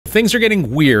Things are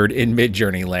getting weird in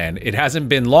Midjourney land. It hasn't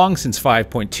been long since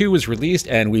 5.2 was released,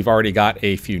 and we've already got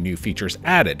a few new features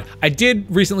added. I did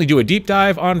recently do a deep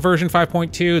dive on version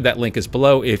 5.2. That link is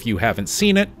below if you haven't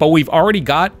seen it, but we've already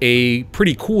got a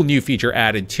pretty cool new feature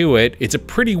added to it. It's a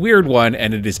pretty weird one,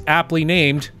 and it is aptly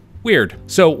named Weird.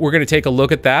 So we're going to take a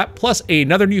look at that, plus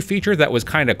another new feature that was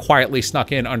kind of quietly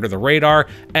snuck in under the radar,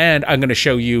 and I'm going to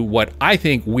show you what I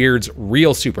think Weird's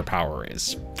real superpower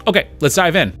is. Okay, let's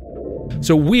dive in.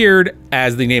 So weird,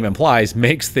 as the name implies,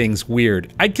 makes things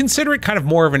weird. I'd consider it kind of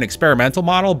more of an experimental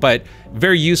model, but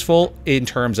very useful in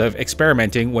terms of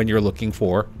experimenting when you're looking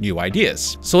for new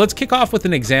ideas. So let's kick off with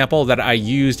an example that I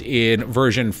used in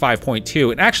version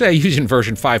 5.2, and actually I used in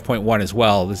version 5.1 as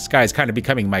well. This guy's kind of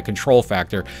becoming my control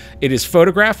factor. It is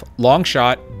photograph, long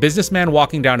shot, businessman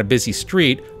walking down a busy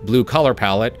street, blue color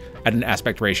palette, at an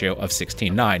aspect ratio of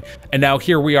 16:9. And now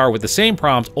here we are with the same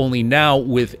prompt, only now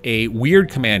with a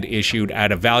weird command issued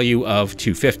at a value of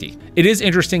 250. It is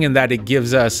interesting in that it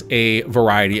gives us a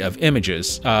variety of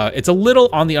images. It's a little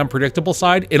on the unpredictable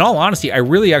side. In all honesty, I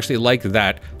really actually like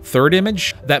that third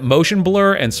image. That motion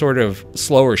blur and sort of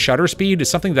slower shutter speed is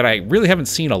something that I really haven't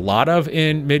seen a lot of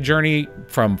in Midjourney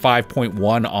from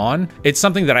 5.1 on. It's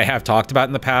something that I have talked about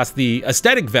in the past. The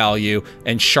aesthetic value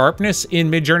and sharpness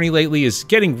in Midjourney lately is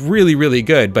getting really, really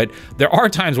good, but there are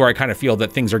times where I kind of feel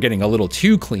that things are getting a little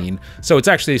too clean, so it's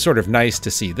actually sort of nice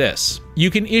to see this. You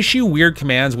can issue weird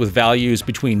commands with values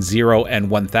between 0 and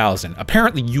 1000.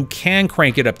 Apparently you can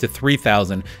crank it up to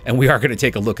 3000, and we are going to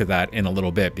take a look at that in a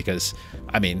little bit because,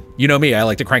 I mean, you know me, I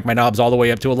like to crank my knobs all the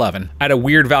way up to 11. At a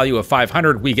weird value of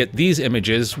 500, we get these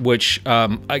images, which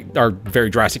are very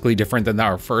drastically different than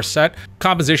our first set.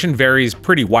 Composition varies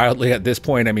pretty wildly at this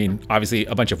point. I mean, obviously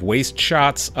a bunch of waist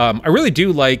shots. I really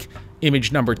do like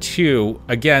image number 2.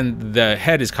 Again, the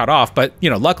head is cut off, but you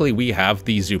know, luckily we have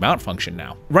the zoom out function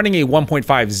now. Running a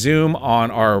 1.5 zoom on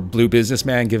our blue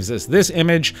businessman gives us this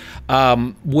image,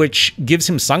 which gives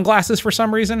him sunglasses for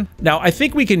some reason. Now, I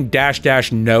think we can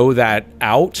dash know that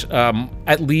out,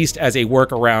 at least as a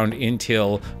workaround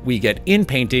until we get in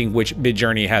painting, which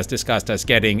Midjourney has discussed us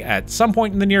getting at some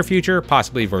point in the near future,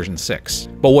 possibly version 6.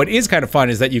 But what is kind of fun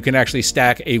is that you can actually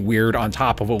stack a weird on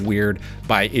top of a weird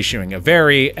by issuing a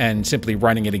vary and simply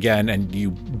running it again, and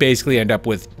you basically end up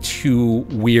with 2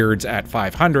 weirds at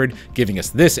 500, giving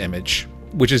us this image,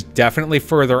 which is definitely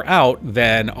further out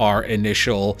than our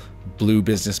initial blue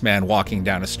businessman walking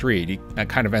down a street. He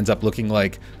kind of ends up looking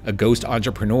like a ghost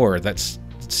entrepreneur that's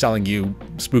selling you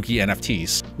spooky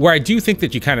NFTs. Where I do think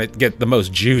that you kind of get the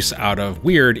most juice out of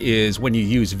weird is when you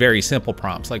use very simple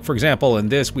prompts. Like for example, in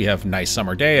this, we have nice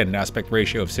summer day at an aspect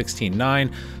ratio of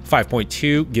 16:9.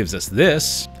 5.2 gives us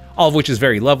this, all of which is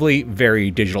very lovely,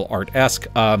 very digital art-esque.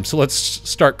 So let's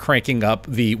start cranking up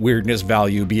the weirdness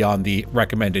value beyond the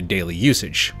recommended daily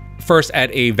usage. First, at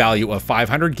a value of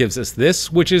 500 gives us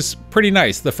this, which is pretty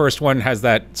nice. The first one has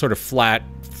that sort of flat,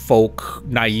 folk,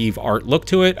 naive art look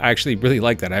to it. I actually really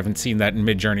like that. I haven't seen that in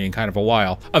Midjourney in kind of a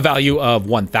while. A value of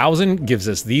 1000 gives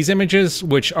us these images,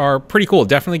 which are pretty cool.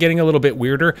 Definitely getting a little bit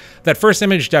weirder. That first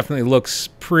image definitely looks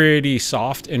pretty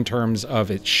soft in terms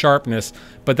of its sharpness,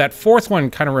 but that fourth one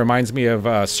kind of reminds me of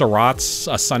Seurat's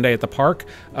A Sunday at the Park,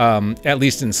 at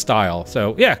least in style.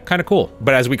 So yeah, kind of cool.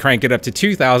 But as we crank it up to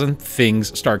 2000,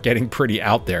 things start getting pretty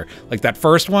out there. Like that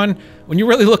first one, when you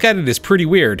really look at it, is pretty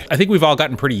weird. I think we've all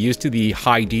gotten pretty used to the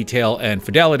high detail and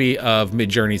fidelity of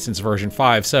Midjourney since version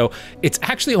 5, so it's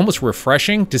actually almost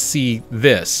refreshing to see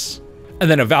this. And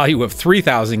then a value of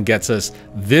 3000 gets us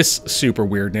this super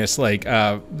weirdness. Like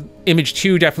image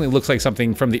 2 definitely looks like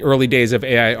something from the early days of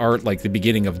AI art, like the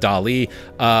beginning of DALL-E,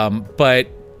 but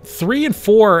 3 and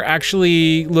 4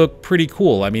 actually look pretty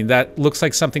cool. I mean, that looks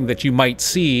like something that you might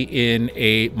see in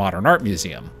a modern art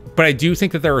museum. But I do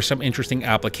think that there are some interesting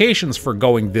applications for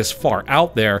going this far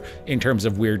out there in terms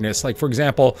of weirdness. Like for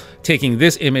example, taking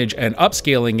this image and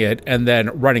upscaling it and then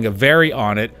running a vary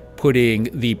on it, putting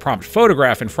the prompt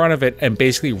photograph in front of it and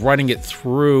basically running it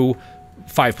through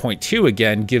 5.2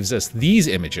 again gives us these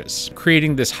images,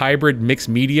 creating this hybrid mixed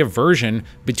media version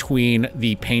between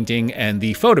the painting and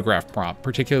the photograph prompt,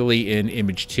 particularly in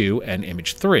image 2 and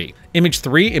image 3. Image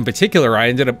 3 in particular, I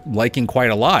ended up liking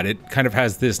quite a lot. It kind of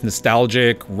has this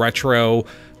nostalgic, retro,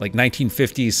 like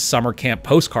 1950s summer camp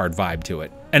postcard vibe to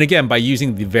it. And again, by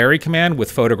using the vary command with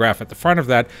photograph at the front of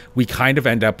that, we kind of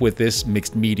end up with this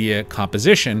mixed media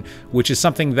composition, which is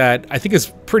something that I think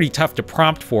is pretty tough to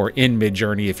prompt for in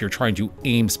Midjourney if you're trying to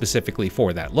aim specifically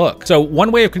for that look. So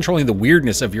one way of controlling the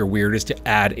weirdness of your weird is to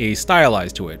add a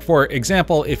stylize to it. For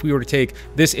example, if we were to take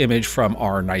this image from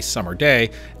our nice summer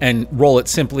day and roll it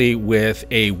simply with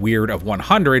a weird of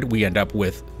 100, we end up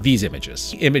with these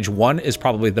images. Image 1 is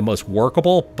probably the most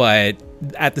workable, but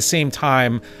at the same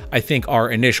time, I think our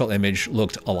initial image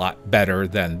looked a lot better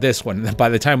than this one. By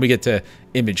the time we get to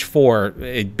image 4,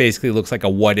 it basically looks like a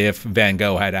what if Van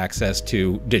Gogh had access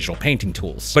to digital painting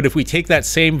tools. But if we take that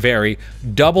same vary,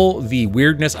 double the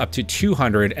weirdness up to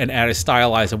 200 and add a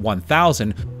stylize of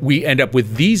 1000, we end up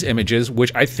with these images,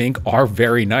 which I think are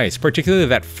very nice, particularly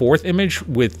that fourth image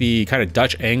with the kind of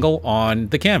Dutch angle on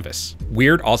the canvas.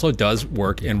 Weird also does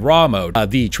work in raw mode.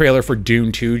 The trailer for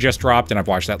Dune 2 just dropped, and I've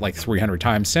watched that like 300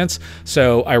 times since.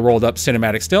 So I rolled up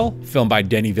cinematic still, filmed by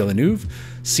Denis Villeneuve,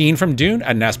 scene from Dune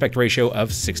at an aspect ratio of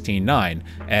 16:9.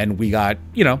 And we got,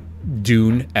 you know,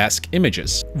 Dune-esque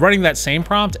images. Running that same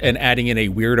prompt and adding in a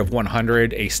weird of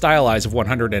 100, a stylize of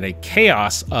 100, and a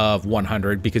chaos of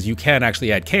 100, because you can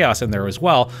actually add chaos in there as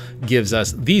well, gives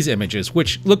us these images,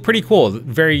 which look pretty cool.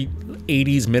 Very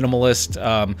 80s minimalist,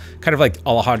 kind of like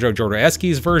Alejandro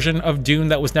Jodorowsky's version of Dune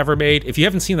that was never made. If you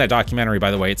haven't seen that documentary,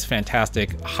 by the way, it's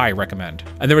fantastic. High recommend.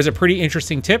 And there was a pretty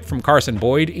interesting tip from Carson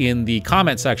Boyd in the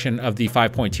comment section of the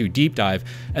 5.2 deep dive,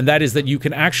 and that is that you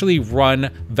can actually run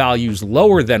values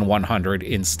lower than 100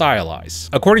 in Stylize.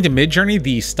 According to Midjourney,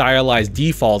 the Stylize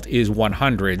default is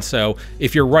 100. So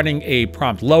if you're running a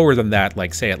prompt lower than that,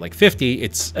 like say at like 50,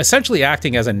 it's essentially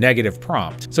acting as a negative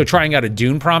prompt. So trying out a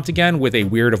Dune prompt again with a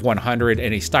weird of 100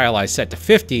 and a Stylize set to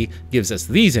 50 gives us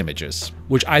these images,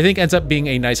 which I think ends up being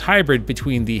a nice hybrid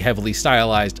between the heavily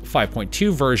stylized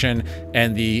 5.2 version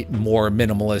and the more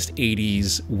minimalist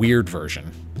 80s weird version.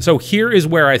 So here is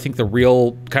where I think the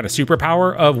real kind of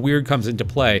superpower of weird comes into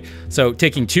play. So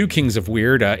taking two kings of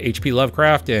weird, H.P.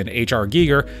 Lovecraft and H.R.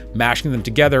 Giger, mashing them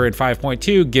together in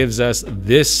 5.2 gives us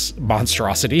this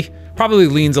monstrosity. Probably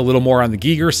leans a little more on the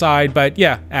Giger side, but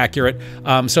yeah, accurate.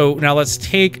 So now let's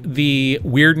take the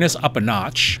weirdness up a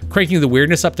notch. Cranking the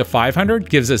weirdness up to 500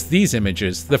 gives us these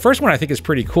images. The first one I think is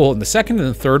pretty cool, and the second and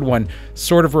the third one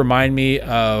sort of remind me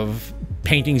of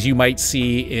paintings you might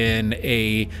see in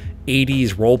a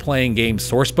 80s role-playing game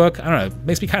source book. I don't know, it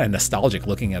makes me kind of nostalgic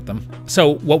looking at them.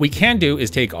 So what we can do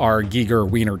is take our Giger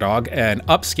wiener dog and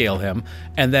upscale him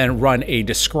and then run a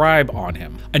describe on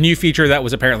him. A new feature that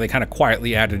was apparently kind of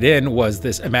quietly added in was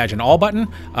this Imagine All button.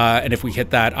 And if we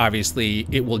hit that, obviously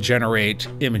it will generate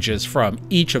images from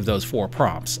each of those 4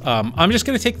 prompts. I'm just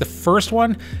gonna take the first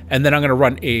one and then I'm gonna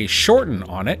run a shorten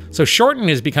on it. So shorten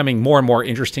is becoming more and more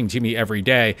interesting to me every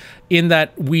day in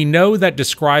that we know that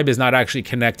describe is not actually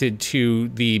connected to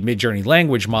the Midjourney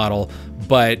language model,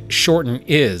 but shorten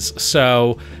is.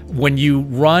 So when you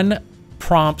run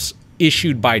prompts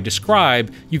issued by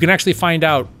describe, you can actually find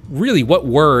out really what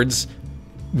words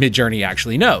Midjourney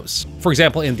actually knows. For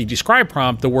example, in the describe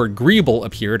prompt, the word greeble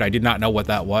appeared. I did not know what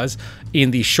that was.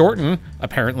 In the shorten,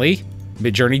 apparently,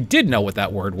 Midjourney did know what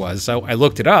that word was, so I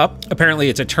looked it up. Apparently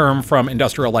it's a term from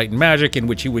Industrial Light and Magic in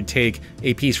which you would take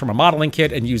a piece from a modeling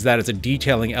kit and use that as a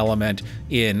detailing element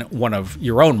in one of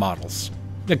your own models.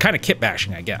 The kind of kit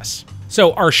bashing, I guess.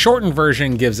 So our shortened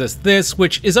version gives us this,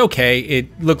 which is okay.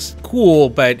 It looks cool,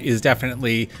 but is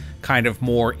definitely kind of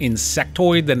more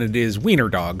insectoid than it is wiener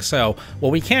dog. So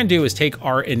what we can do is take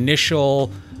our initial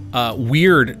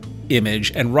weird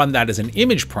image and run that as an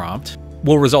image prompt.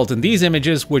 Will result in these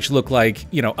images, which look like,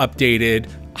 you know, updated,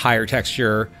 higher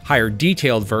texture, higher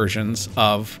detailed versions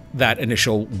of that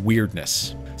initial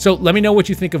weirdness. So let me know what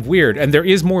you think of weird. And there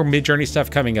is more Midjourney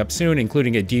stuff coming up soon,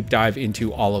 including a deep dive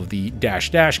into all of the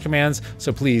 -- commands.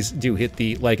 So please do hit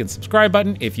the like and subscribe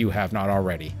button if you have not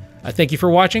already. Thank you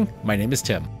for watching. My name is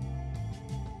Tim.